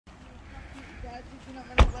if you're not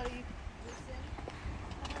gonna bloody listen.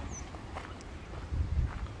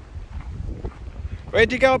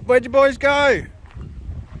 Where'd you go? Where'd you boys go?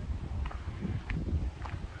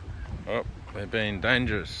 Oh, they're being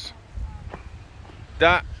dangerous.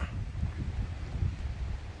 That.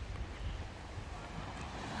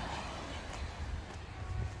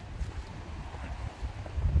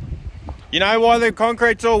 You know why the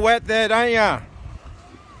concrete's all wet there, don't you?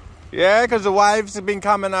 Yeah, because the waves have been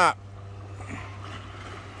coming up.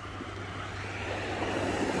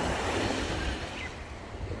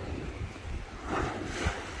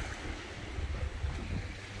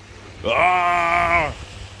 Ah!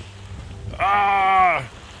 Ah!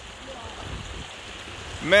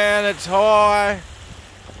 Man, it's high.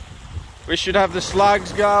 We should have the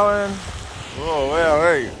slugs going. Oh,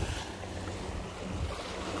 wow,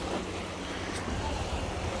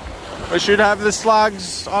 we should have the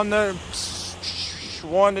slugs on the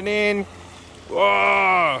winding in.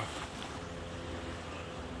 Whoa!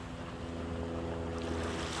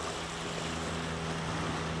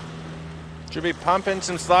 Should be pumping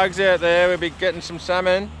some slugs out there. We'll be getting some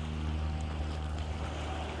salmon.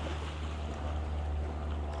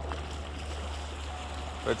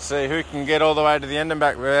 Let's see who can get all the way to the end and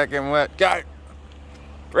back without getting wet. Go!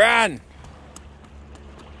 Run!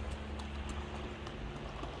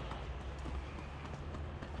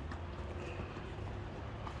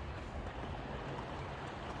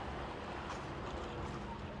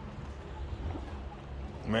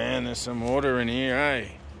 Man, there's some water in here, eh?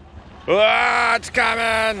 Oh, it's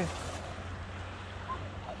coming!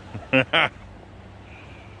 You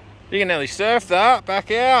can nearly surf that. Back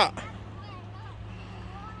out.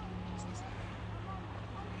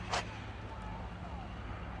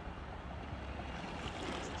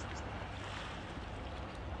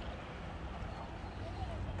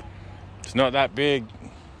 It's not that big.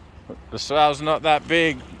 The swell's not that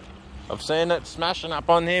big. I've seen it smashing up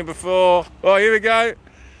on here before. Oh, here we go.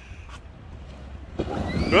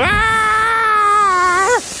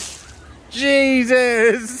 Ah!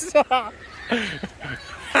 Jesus! That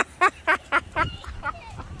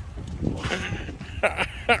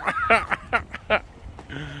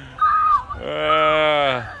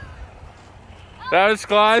was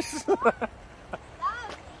close.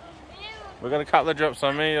 We're got a couple of drops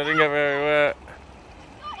on me. I didn't get very wet.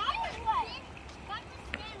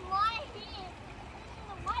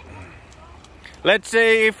 Let's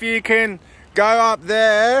see if you can go up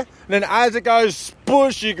there, and then as it goes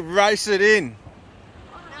spush, you can race it in.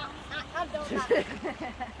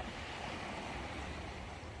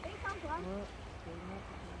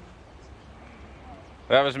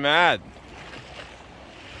 That was mad.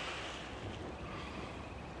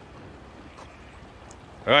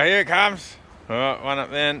 Oh, here it comes. Oh, one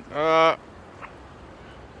up then. Oh.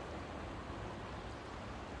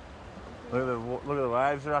 Look at the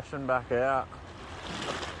waves rushing back out.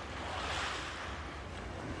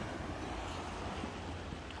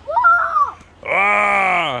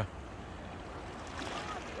 Oh!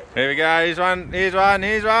 Here we go. Here's one. Here's one.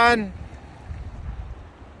 Here's one.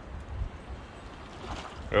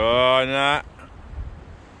 Oh, no.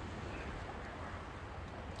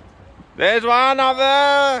 There's one up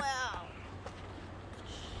there.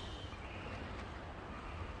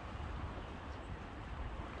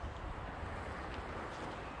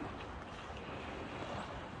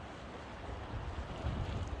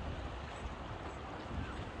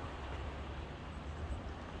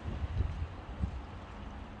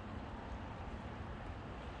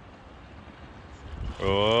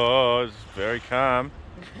 Oh, it's very calm.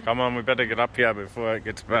 Come on, we better get up here before it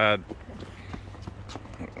gets bad.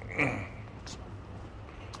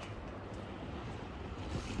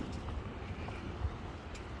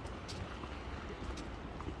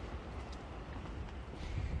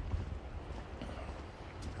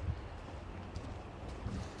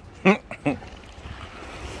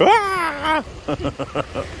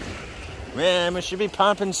 Man, we should be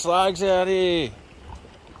pumping slugs out here.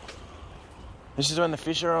 This is when the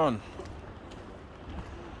fish are on.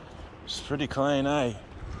 It's pretty clean, eh?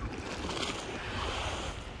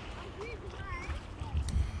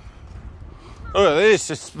 Look at this,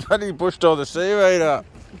 it's bloody pushed all the seaweed up.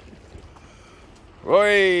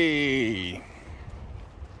 Oi!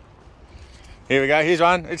 Here we go, here's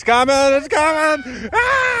one. It's coming, it's coming!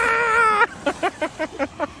 Ah!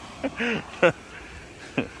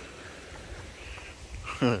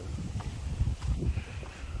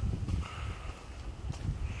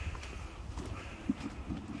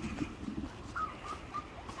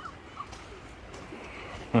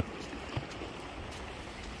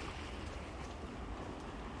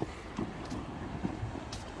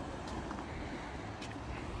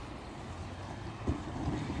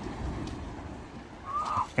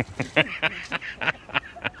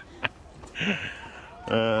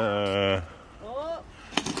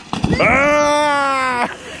 Ah!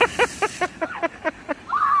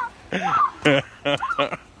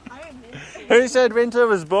 Who said winter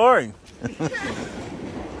was boring? You can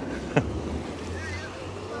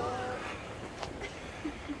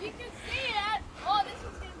see it. Oh, this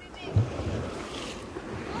one's going to be big.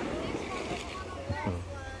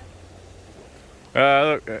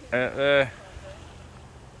 Look, there.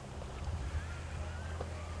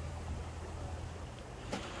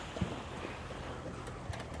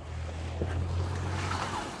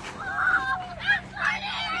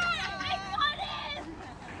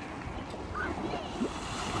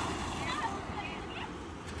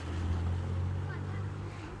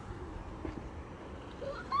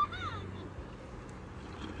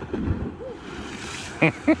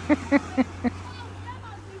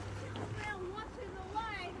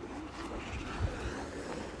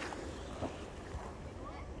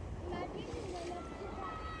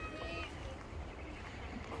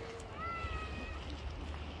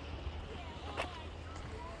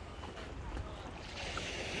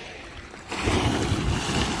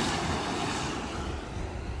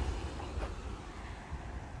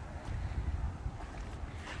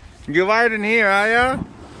 You're waiting here, are you?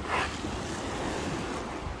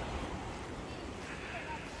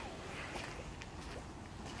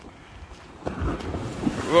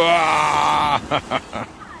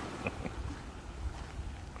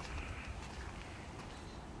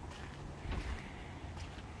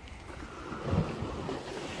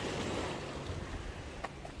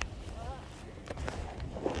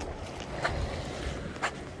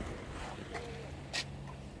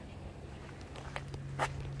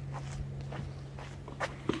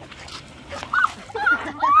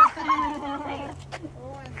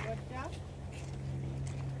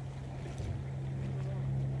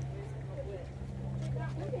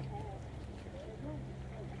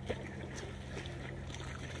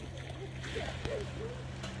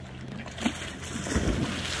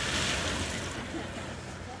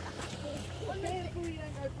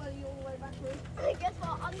 Guess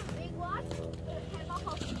what? On the big one, it came off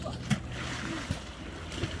of the foot.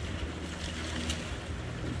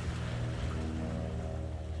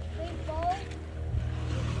 Big bowl.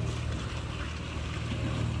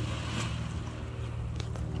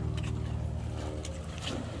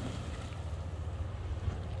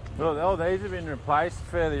 Well, all these have been replaced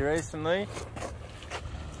fairly recently.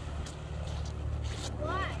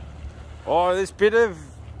 Why? Oh, this bit of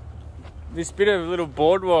little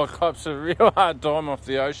boardwalk cops a real hard time off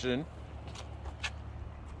the ocean.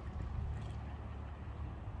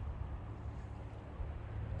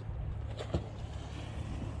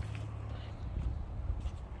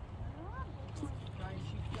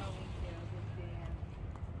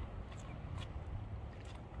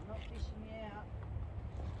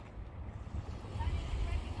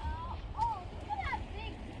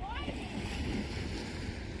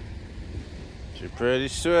 She's pretty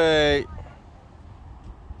sweet.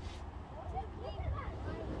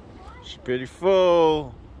 She's pretty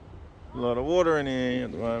full. A lot of water in here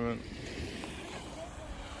at the moment.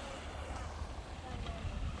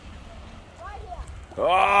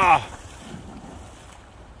 Ah!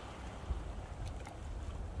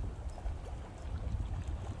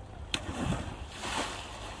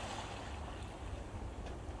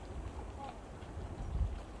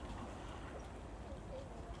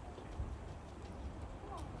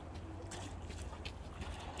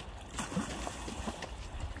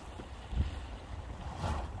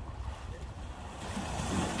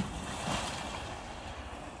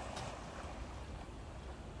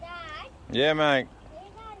 Yeah, mate.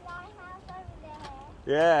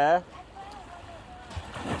 Yeah.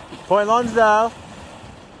 Point Lonsdale.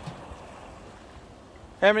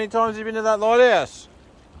 How many times have you been to that lighthouse?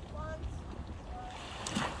 Once.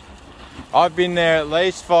 I've been there at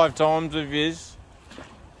least 5 times with yous.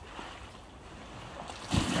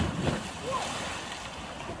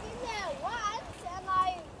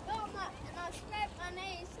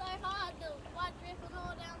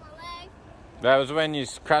 That was when you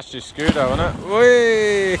crashed your scooter, wasn't it?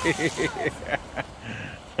 Whee!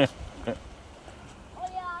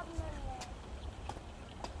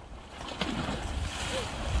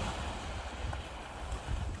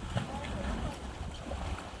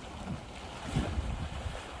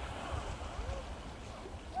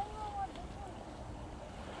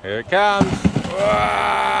 Here it comes.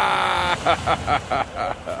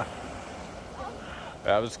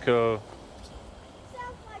 That was cool.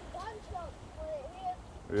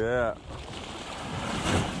 Yeah.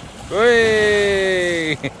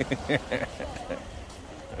 Whee!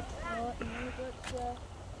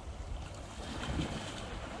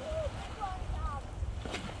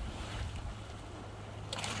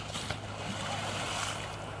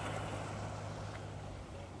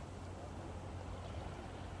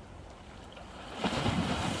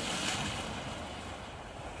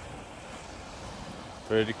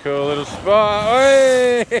 Pretty cool little spot.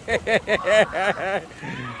 Oi!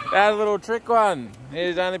 That little trick one.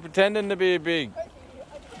 He's only pretending to be big.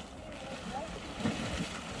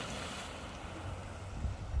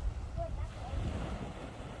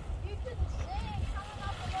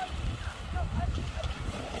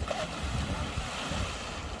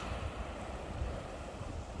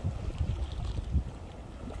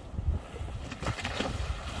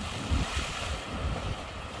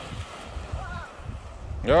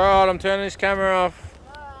 Alright, I'm turning this camera off.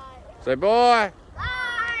 Say bye.